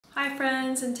Hi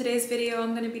friends, in today's video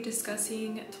I'm going to be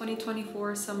discussing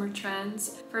 2024 summer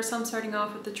trends. First I'm starting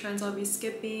off with the trends I'll be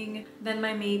skipping, then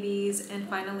my maybes, and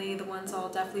finally the ones I'll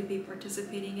definitely be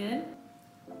participating in.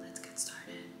 Let's get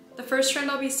started. The first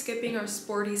trend I'll be skipping are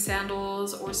sporty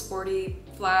sandals or sporty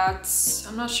flats.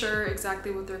 I'm not sure exactly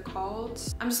what they're called.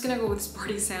 I'm just gonna go with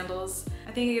sporty sandals.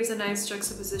 I think it gives a nice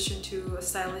juxtaposition to a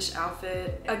stylish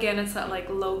outfit. Again, it's that like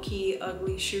low-key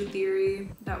ugly shoe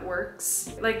theory that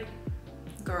works. Like,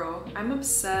 girl, I'm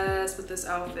obsessed with this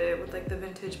outfit with like the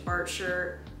vintage Bart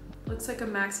shirt. Looks like a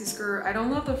maxi skirt. I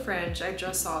don't love the fringe. I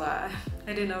just saw that.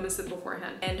 I didn't notice it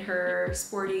beforehand. And her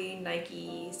sporty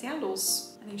Nike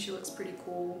sandals. I think she looks pretty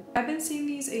cool. I've been seeing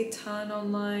these a ton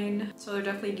online, so they're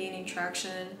definitely gaining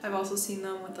traction. I've also seen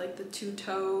them with like the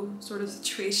two-toe sort of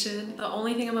situation. The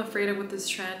only thing I'm afraid of with this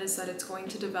trend is that it's going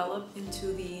to develop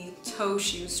into the toe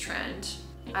shoes trend.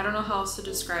 I don't know how else to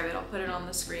describe it. I'll put it on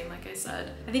the screen like I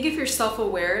said. I think if you're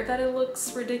self-aware that it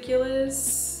looks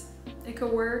ridiculous, it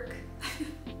could work.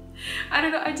 I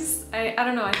don't know, I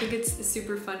don't know, I think it's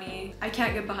super funny. I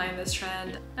can't get behind this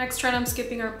trend. Next trend I'm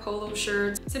skipping are polo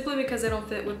shirts, simply because they don't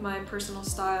fit with my personal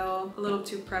style, a little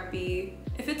too preppy.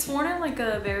 If it's worn in like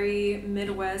a very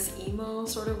Midwest emo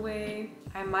sort of way,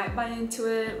 I might buy into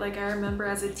it. Like I remember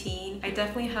as a teen, I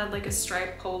definitely had like a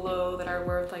striped polo that I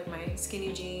wore with like my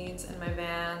skinny jeans and my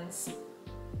Vans,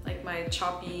 like my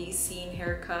choppy scene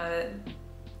haircut,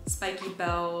 spiky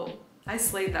belt. I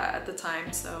slayed that at the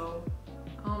time, so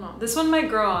I don't know. This one might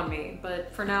grow on me,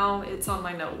 but for now it's on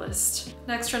my no list.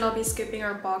 Next trend I'll be skipping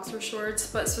are boxer shorts,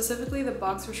 but specifically the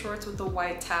boxer shorts with the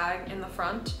white tag in the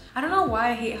front. I don't know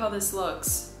why I hate how this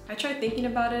looks. I tried thinking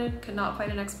about it, could not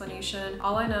find an explanation.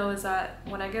 All I know is that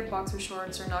when I get boxer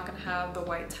shorts, they're not gonna have the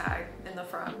white tag in the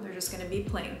front. They're just gonna be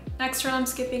plain. Next trend I'm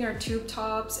skipping are tube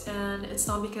tops, and it's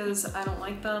not because I don't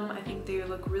like them. I think they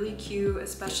look really cute,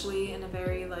 especially in a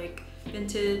very like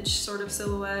vintage sort of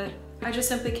silhouette. I just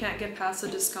simply can't get past the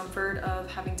discomfort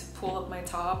of having to pull up my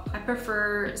top. I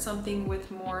prefer something with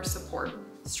more support.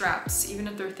 Straps, even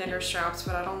if they're thinner straps,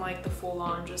 but I don't like the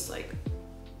full-on just like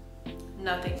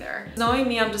nothing there. Knowing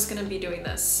me, I'm just gonna be doing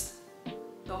this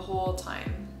the whole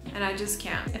time, and I just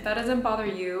can't. If that doesn't bother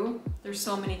you, there's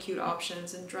so many cute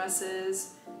options in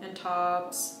dresses and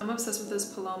tops. I'm obsessed with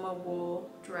this Paloma wool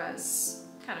dress.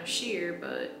 Kind of sheer,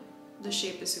 but the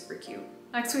shape is super cute.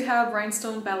 Next we have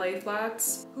rhinestone ballet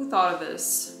flats. Who thought of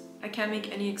this? I can't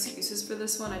make any excuses for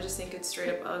this one. I just think it's straight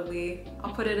up ugly.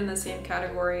 I'll put it in the same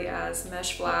category as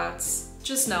mesh flats.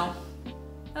 Just no.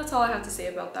 That's all I have to say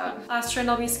about that. Last trend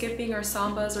I'll be skipping are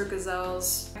sambas or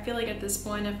gazelles. I feel like at this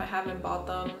point, if I haven't bought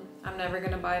them, I'm never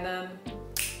gonna buy them.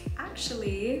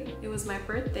 Actually, it was my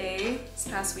birthday this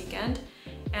past weekend,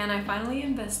 and I finally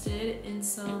invested in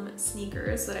some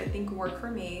sneakers that I think work for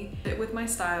me, fit with my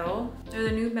style. They're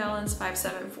the New Balance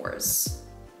 574s.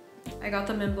 I got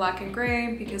them in black and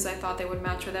gray because I thought they would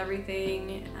match with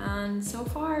everything, and so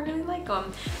far I really like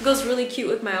them. It goes really cute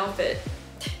with my outfit.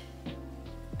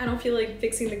 I don't feel like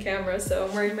fixing the camera, so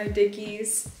I'm wearing my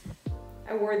Dickies.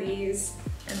 I wore these,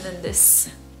 and then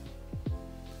this.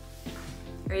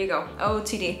 There you go,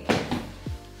 OOTD.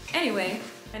 Anyway,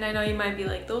 and I know you might be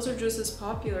like, those are just as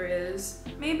popular as.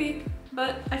 Maybe,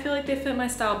 but I feel like they fit my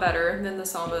style better than the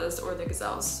sambas or the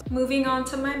gazelles. Moving on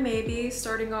to my maybe,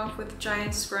 starting off with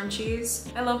giant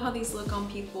scrunchies. I love how these look on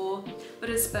people, but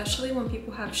especially when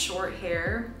people have short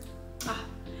hair.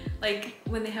 Like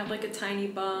when they have like a tiny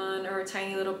bun or a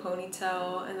tiny little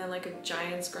ponytail and then like a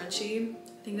giant scrunchie.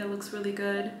 I think that looks really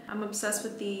good. I'm obsessed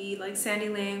with the like Sandy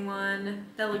Lang one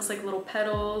that looks like little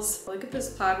petals. Look at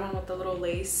this plaid one with the little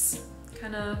lace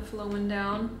kind of flowing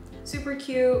down. Super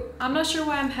cute. I'm not sure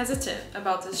why I'm hesitant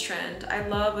about this trend. I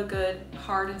love a good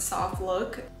hard and soft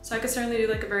look. So I could certainly do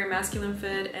like a very masculine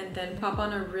fit and then pop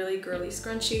on a really girly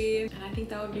scrunchie. And I think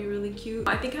that would be really cute.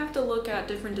 I think I have to look at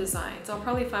different designs. I'll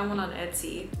probably find one on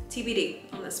Etsy.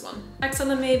 TBD on this one. Next on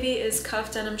the maybe is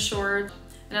cuff denim short.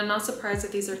 And I'm not surprised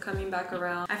that these are coming back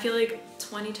around. I feel like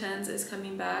 2010s is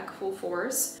coming back full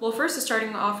force. Well, first is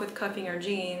starting off with cuffing our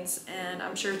jeans, and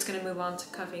I'm sure it's gonna move on to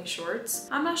cuffing shorts.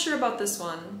 I'm not sure about this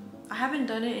one. I haven't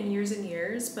done it in years and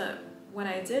years, but when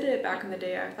I did it back in the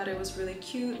day, I thought it was really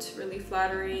cute, really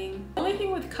flattering. The only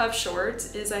thing with cuff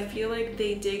shorts is I feel like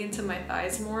they dig into my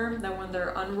thighs more than when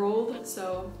they're unrolled,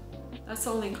 so that's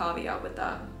the only caveat with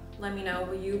that. Let me know,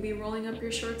 will you be rolling up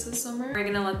your shorts this summer? Are you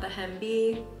gonna let the hem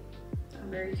be? I'm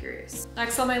very curious.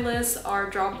 Next on my list are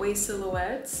drop waist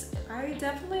silhouettes. I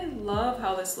definitely love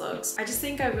how this looks. I just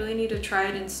think I really need to try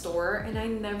it in store, and I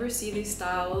never see these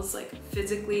styles like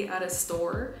physically at a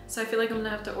store. So I feel like I'm gonna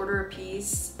have to order a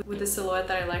piece with a silhouette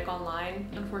that I like online,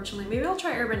 unfortunately. Maybe I'll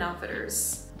try Urban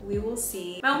Outfitters. We will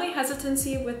see. My only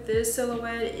hesitancy with this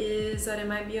silhouette is that it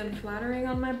might be unflattering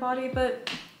on my body, but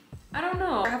I don't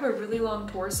know. I have a really long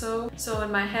torso, so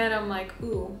in my head I'm like,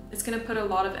 ooh, it's gonna put a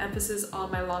lot of emphasis on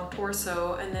my long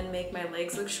torso and then make my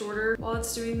legs look shorter while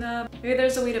it's doing that. Maybe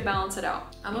there's a way to balance it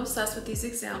out. I'm obsessed with these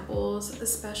examples,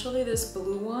 especially this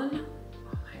blue one.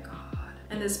 Oh my god.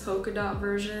 And this polka dot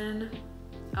version.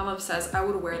 I'm obsessed. I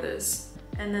would wear this.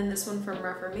 And then this one from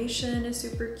Reformation is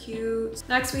super cute.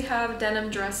 Next we have denim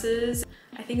dresses.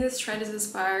 I think this trend is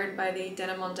inspired by the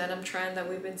denim on denim trend that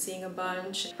we've been seeing a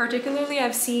bunch. Particularly,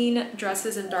 I've seen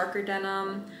dresses in darker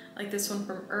denim, like this one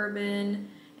from Urban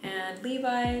and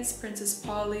Levi's, Princess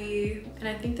Polly, and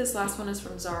I think this last one is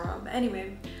from Zara. But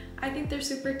anyway, I think they're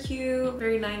super cute,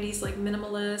 very 90s, like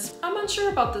minimalist. I'm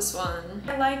unsure about this one.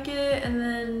 I like it, and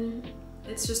then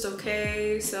it's just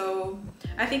okay, so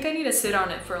I think I need to sit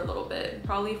on it for a little bit,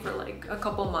 probably for like a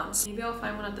couple months. Maybe I'll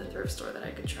find one at the thrift store that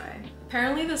I could try.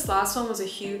 Apparently this last one was a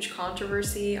huge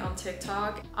controversy on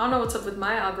TikTok. I don't know what's up with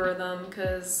my algorithm,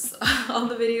 because all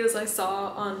the videos I saw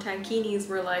on tankinis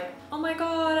were like, oh my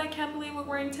god, I can't believe we're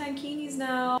wearing tankinis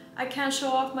now. I can't show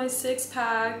off my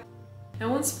six-pack. No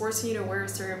one's forcing you to wear a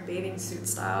certain bathing suit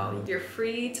style. You're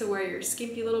free to wear your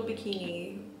skimpy little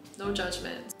bikini. No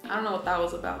judgment. I don't know what that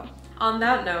was about. On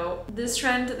that note, this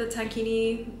trend, the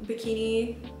tankini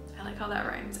bikini, I like how that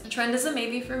rhymes. The trend is a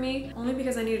maybe for me, only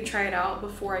because I need to try it out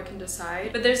before I can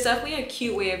decide. But there's definitely a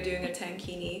cute way of doing a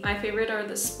tankini. My favorite are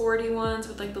the sporty ones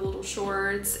with like the little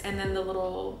shorts and then the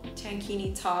little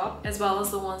tankini top, as well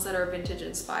as the ones that are vintage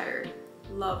inspired.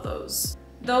 Love those.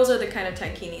 Those are the kind of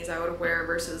tankinis I would wear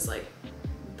versus like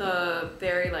the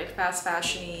very like fast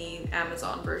fashion-y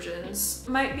Amazon versions. It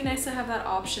might be nice to have that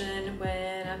option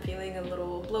when I'm feeling a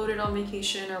little bloated on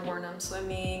vacation or when I'm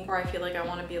swimming, or I feel like I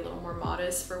want to be a little more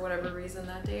modest for whatever reason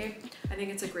that day. I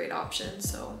think it's a great option,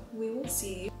 so we will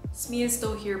see. Smee is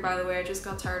still here, by the way. I just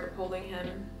got tired of holding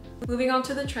him. Moving on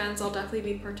to the trends I'll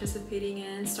definitely be participating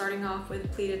in, starting off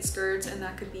with pleated skirts, and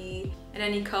that could be in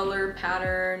any color,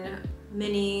 pattern,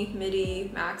 mini,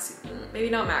 midi, maxi, maybe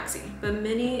not maxi, but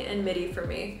mini and midi for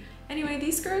me. Anyway,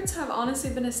 these skirts have honestly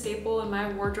been a staple in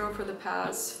my wardrobe for the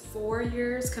past 4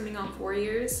 years, coming on 4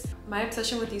 years. My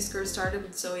obsession with these skirts started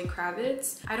with Zoe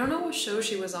Kravitz. I don't know what show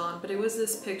she was on, but it was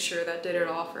this picture that did it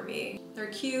all for me. They're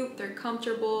cute, they're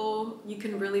comfortable, you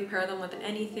can really pair them with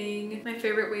anything. My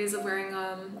favorite ways of wearing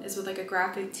them is with like a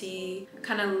graphic tee,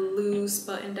 kind of loose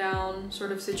button down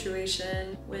sort of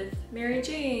situation with Mary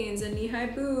Janes and knee-high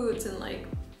boots, and like,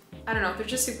 I don't know, they're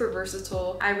just super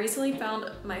versatile. I recently found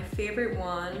my favorite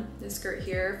one, this skirt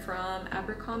here from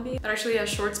Abercrombie, that actually has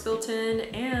shorts built in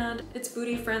and it's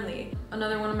booty friendly.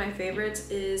 Another one of my favorites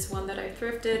is one that I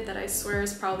thrifted that I swear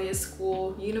is probably a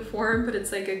school uniform, but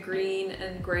it's like a green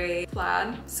and gray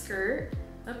plaid skirt.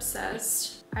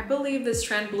 Obsessed. I believe this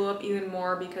trend blew up even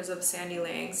more because of Sandy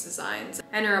Lang's designs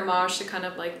and her homage to kind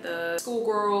of like the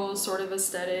schoolgirl sort of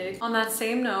aesthetic. On that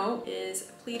same note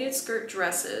is pleated skirt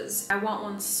dresses. I want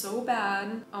one so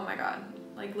bad. Oh my god.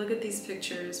 Like, look at these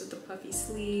pictures with the puffy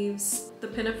sleeves, the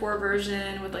pinafore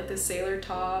version with like the sailor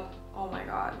top. Oh my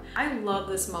god. I love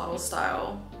this model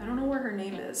style. I don't know where her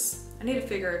name is. I need to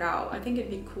figure it out. I think it'd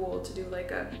be cool to do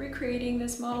like a recreating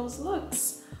this model's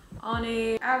looks on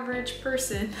a average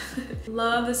person.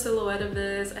 Love the silhouette of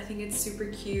this. I think it's super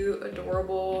cute,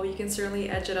 adorable. You can certainly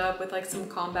edge it up with like some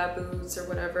combat boots or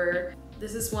whatever.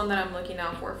 This is one that I'm looking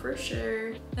out for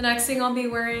sure. The next thing I'll be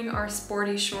wearing are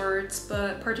sporty shorts,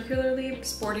 but particularly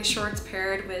sporty shorts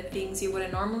paired with things you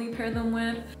wouldn't normally pair them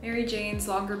with. Mary Jane's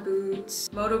longer boots,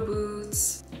 moto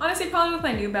boots. Honestly, probably with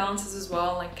my New Balances as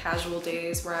well, like casual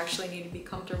days where I actually need to be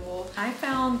comfortable. I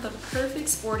found the perfect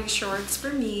sporty shorts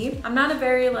for me. I'm not a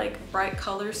very like bright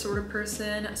color sort of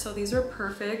person, so these are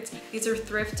perfect. These are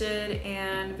thrifted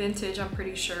and vintage, I'm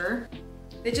pretty sure.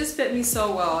 They just fit me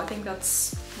so well. I think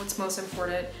that's what's most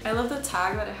important. I love the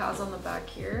tag that it has on the back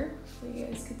here. Hopefully you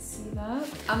guys could see that.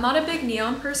 I'm not a big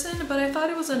neon person, but I thought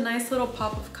it was a nice little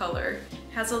pop of color.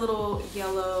 It has a little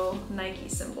yellow Nike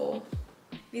symbol.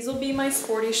 These will be my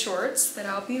sporty shorts that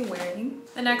I'll be wearing.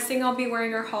 The next thing I'll be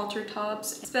wearing are halter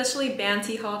tops, especially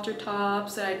Banty halter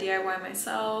tops that I DIY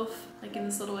myself, like in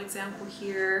this little example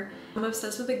here. I'm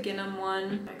obsessed with the Gingham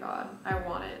one. Oh my god, I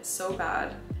want it so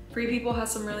bad. Free People has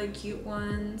some really cute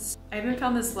ones. I even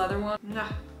found this leather one.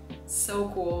 So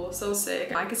cool, so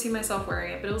sick. I could see myself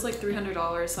wearing it, but it was like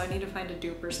 $300, so I need to find a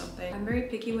dupe or something. I'm very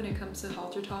picky when it comes to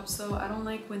halter tops, so I don't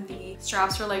like when the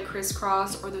straps are like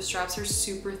crisscross or the straps are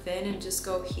super thin and just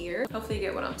go here. Hopefully you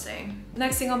get what I'm saying.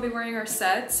 Next thing I'll be wearing are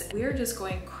sets. We are just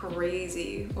going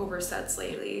crazy over sets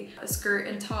lately. A skirt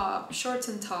and top, shorts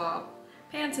and top,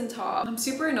 pants and top. I'm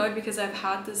super annoyed because I've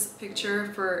had this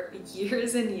picture for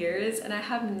years and years and I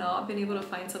have not been able to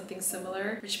find something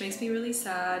similar, which makes me really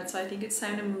sad. So I think it's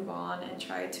time to move on and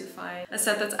try to find a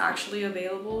set that's actually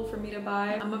available for me to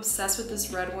buy. I'm obsessed with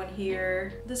this red one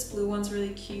here. This blue one's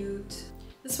really cute.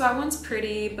 This white one's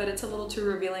pretty, but it's a little too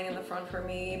revealing in the front for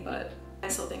me, but I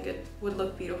still think it would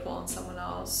look beautiful on someone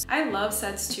else. I love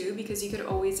sets too because you could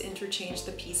always interchange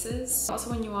the pieces. Also,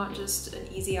 when you want just an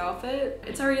easy outfit,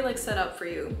 it's already like set up for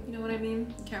you. You know what I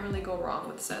mean? You can't really go wrong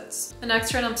with sets. The next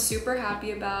trend I'm super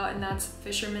happy about, and that's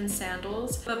fisherman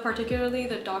sandals, but particularly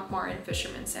the Doc Marten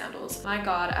fisherman sandals. My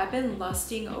God, I've been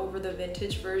lusting over the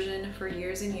vintage version for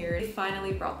years and years. They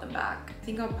finally brought them back. I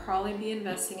think I'll probably be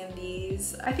investing in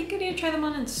these. I think I need to try them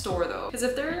on in store though, because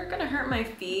if they're gonna hurt my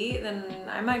feet, then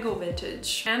I might go vintage.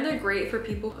 And they're great for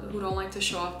people who don't like to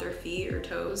show off their feet or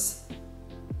toes.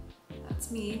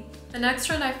 That's me. The next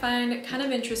trend I find kind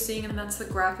of interesting, and that's the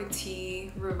graphic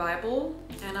tee revival.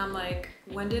 And I'm like,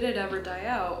 when did it ever die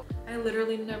out? I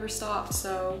literally never stopped.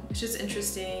 So it's just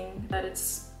interesting that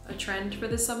it's a trend for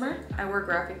the summer. I wear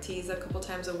graphic tees a couple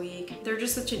times a week. They're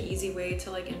just such an easy way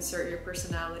to like insert your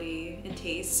personality and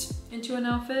taste into an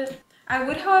outfit. I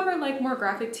would, however, like more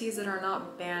graphic tees that are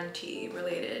not band tee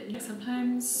related.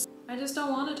 Sometimes I just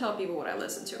don't want to tell people what I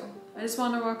listen to. I just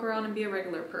want to walk around and be a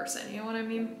regular person, you know what I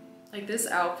mean? Like this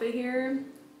outfit here,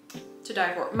 to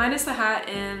die for. Minus the hat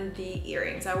and the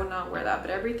earrings. I would not wear that,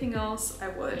 but everything else I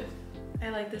would. I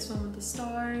like this one with the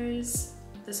stars.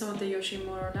 This one with the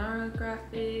Yoshimura Nara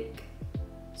graphic.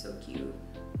 So cute.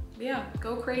 But yeah,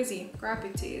 go crazy.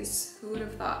 Graphic tees. Who would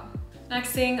have thought?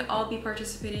 Next thing I'll be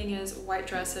participating is white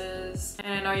dresses.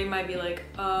 And I know you might be like,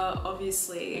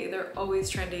 obviously, they're always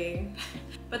trending.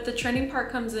 But the trending part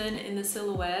comes in the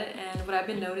silhouette, and what I've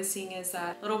been noticing is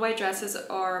that little white dresses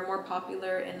are more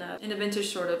popular in a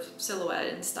vintage sort of silhouette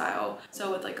and style.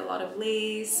 So with like a lot of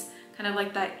lace, kind of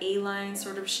like that A-line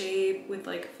sort of shape with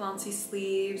like flouncy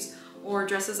sleeves, or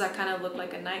dresses that kind of look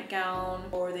like a nightgown,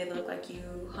 or they look like you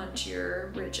hunt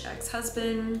your rich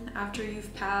ex-husband after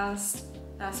you've passed.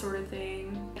 That sort of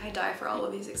thing. I die for all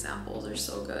of these examples, they're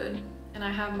so good. And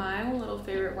I have my own little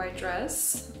favorite white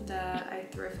dress that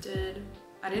I thrifted.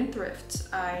 I didn't thrift,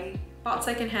 I bought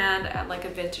secondhand at like a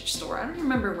vintage store. I don't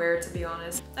remember where, to be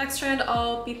honest. Next trend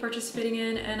I'll be participating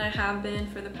in, and I have been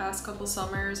for the past couple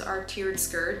summers, are tiered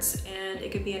skirts, and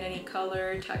it could be in any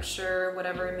color, texture,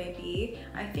 whatever it may be.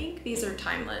 I think these are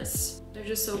timeless. They're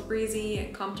just so breezy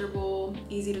and comfortable,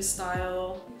 easy to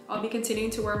style. I'll be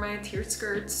continuing to wear my tiered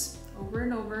skirts over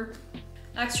and over.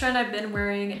 Next trend I've been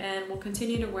wearing and will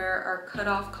continue to wear are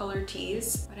cut-off collar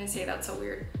tees. Why did I say that so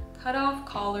weird? Cut-off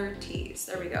collar tees,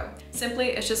 there we go. Simply,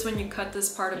 it's just when you cut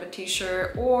this part of a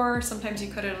t-shirt, or sometimes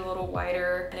you cut it a little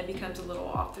wider and it becomes a little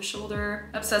off the shoulder.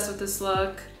 Obsessed with this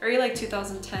look. Very like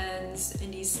 2010s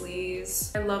indie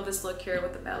sleeves. I love this look here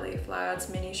with the ballet flats,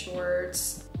 mini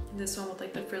shorts. And this one with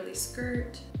like the frilly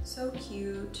skirt. So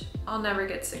cute. I'll never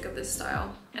get sick of this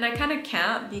style. And I kind of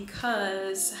can't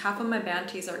because half of my band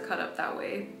tees are cut up that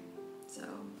way. So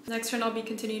next trend I'll be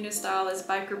continuing to style is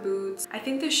biker boots. I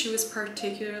think this shoe is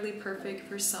particularly perfect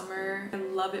for summer. I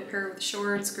love it paired with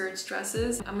shorts, skirts,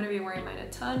 dresses. I'm gonna be wearing mine a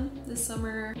ton this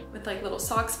summer with like little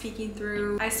socks peeking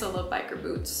through. I still love biker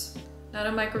boots. Not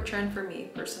a micro trend for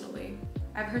me personally.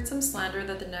 I've heard some slander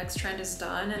that the next trend is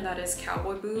done, and that is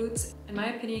cowboy boots. In my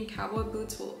opinion, cowboy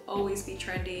boots will always be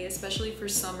trendy, especially for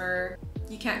summer.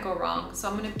 You can't go wrong. So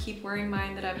I'm gonna keep wearing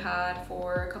mine that I've had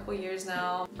for a couple years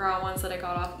now. Brown ones that I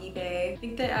got off eBay. I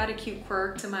think they add a cute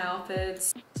quirk to my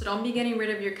outfits. So don't be getting rid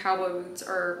of your cowboy boots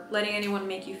or letting anyone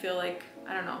make you feel like,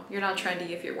 I don't know, you're not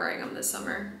trendy if you're wearing them this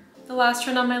summer. The last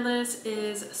trend on my list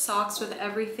is socks with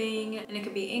everything, and it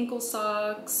could be ankle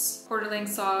socks,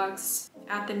 quarter-length socks,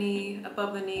 at the knee,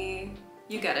 above the knee,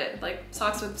 you get it. Like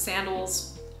socks with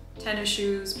sandals, tennis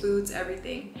shoes, boots,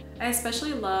 everything. I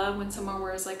especially love when someone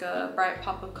wears like a bright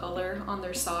pop of color on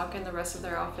their sock and the rest of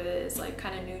their outfit is like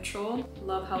kind of neutral.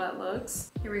 Love how that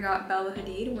looks. Here we got Bella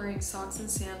Hadid wearing socks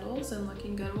and sandals and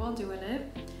looking good while doing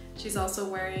it. She's also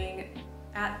wearing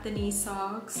at the knee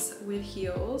socks with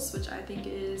heels, which I think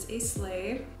is a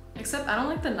slay. Except I don't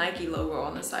like the Nike logo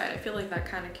on the side. I feel like that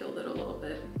kind of killed it a little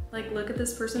bit. Like, look at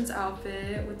this person's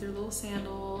outfit with their little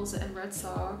sandals and red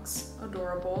socks.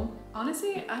 Adorable.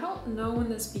 Honestly, I don't know when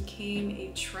this became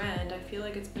a trend. I feel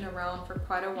like it's been around for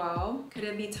quite a while. Could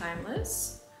it be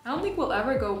timeless? I don't think we'll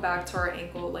ever go back to our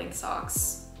ankle length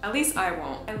socks. At least I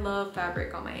won't. I love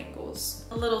fabric on my ankles.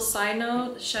 A little side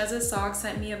note, Sheza Socks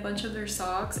sent me a bunch of their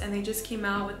socks, and they just came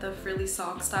out with the frilly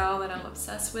sock style that I'm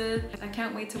obsessed with. I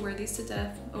can't wait to wear these to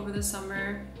death over the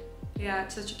summer. Yeah,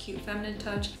 it's such a cute feminine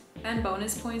touch. And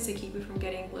bonus points to keep you from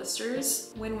getting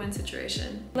blisters. Win-win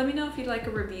situation. Let me know if you'd like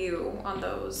a review on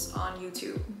those on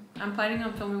YouTube. I'm planning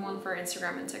on filming one for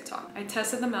Instagram and TikTok. I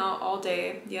tested them out all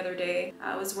day the other day.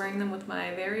 I was wearing them with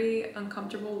my very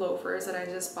uncomfortable loafers that I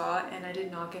just bought, and I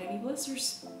did not get any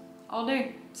blisters all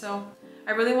day. So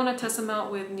I really want to test them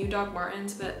out with new Doc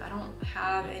Martens, but I don't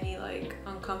have any like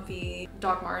uncomfy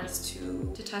Doc Martens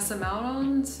to test them out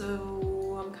on,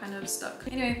 so I'm kind of stuck.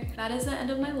 Anyway, that is the end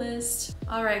of my list.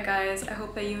 All right guys, I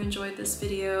hope that you enjoyed this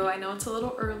video. I know it's a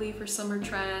little early for summer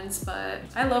trends, but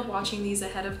I love watching these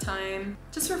ahead of time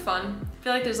just for fun. I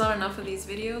feel like there's not enough of these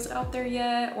videos out there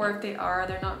yet, or if they are,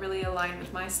 they're not really aligned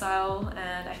with my style,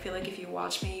 and I feel like if you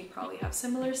watch me, you probably have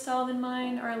similar style than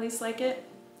mine, or at least like it.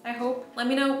 I hope. Let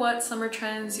me know what summer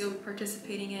trends you'll be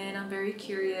participating in. I'm very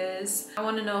curious. I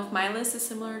want to know if my list is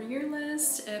similar to your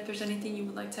list, if there's anything you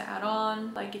would like to add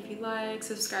on. Like if you like,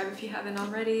 subscribe if you haven't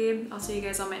already. I'll see you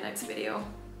guys on my next video.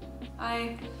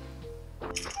 Bye.